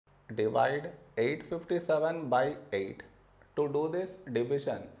divide 857 by 8. To do this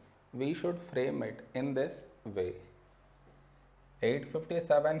division, we should frame it in this way.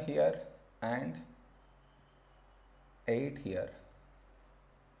 857 here and 8 here.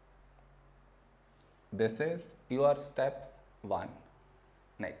 This is your step 1.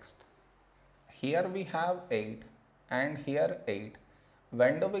 Next, here we have 8 and here 8.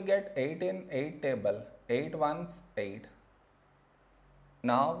 When do we get 8 in 8 table? 8 ones 8.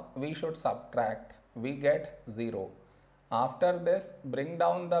 Now we should subtract. We get 0. After this, bring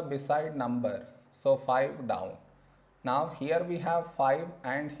down the beside number. So 5 down. Now here we have 5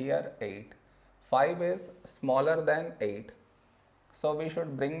 and here 8. 5 is smaller than 8. So we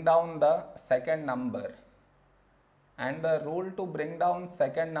should bring down the second number. And the rule to bring down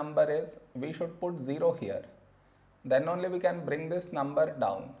second number is we should put 0 here. Then only we can bring this number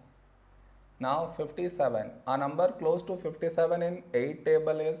down. Now 57. A number close to 57 in 8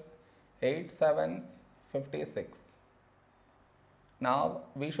 table is 8 sevens 56. Now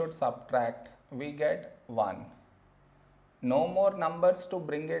we should subtract. We get 1. No more numbers to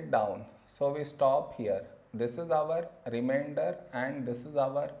bring it down. So we stop here. This is our remainder and this is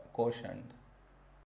our quotient.